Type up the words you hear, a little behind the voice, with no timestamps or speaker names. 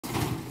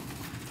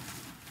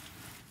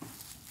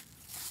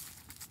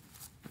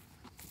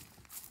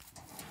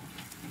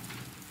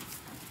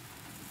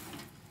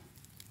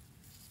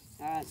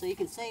Alright, so you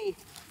can see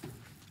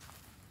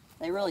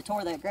they really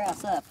tore that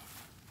grass up.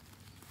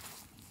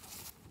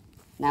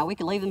 Now we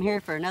could leave them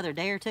here for another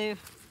day or two,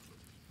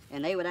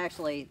 and they would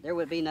actually, there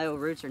would be no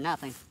roots or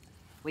nothing.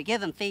 We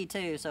give them feed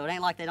too, so it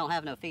ain't like they don't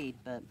have no feed,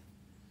 but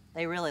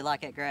they really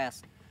like that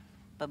grass.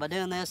 But by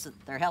doing this,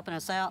 they're helping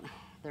us out.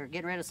 They're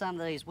getting rid of some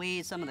of these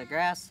weeds, some of the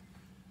grass,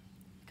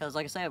 because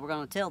like I said, we're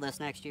going to till this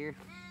next year.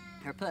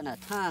 They're putting a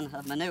ton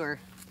of manure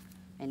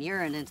and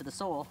urine into the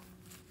soil.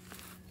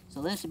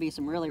 So this should be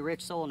some really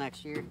rich soil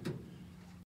next year.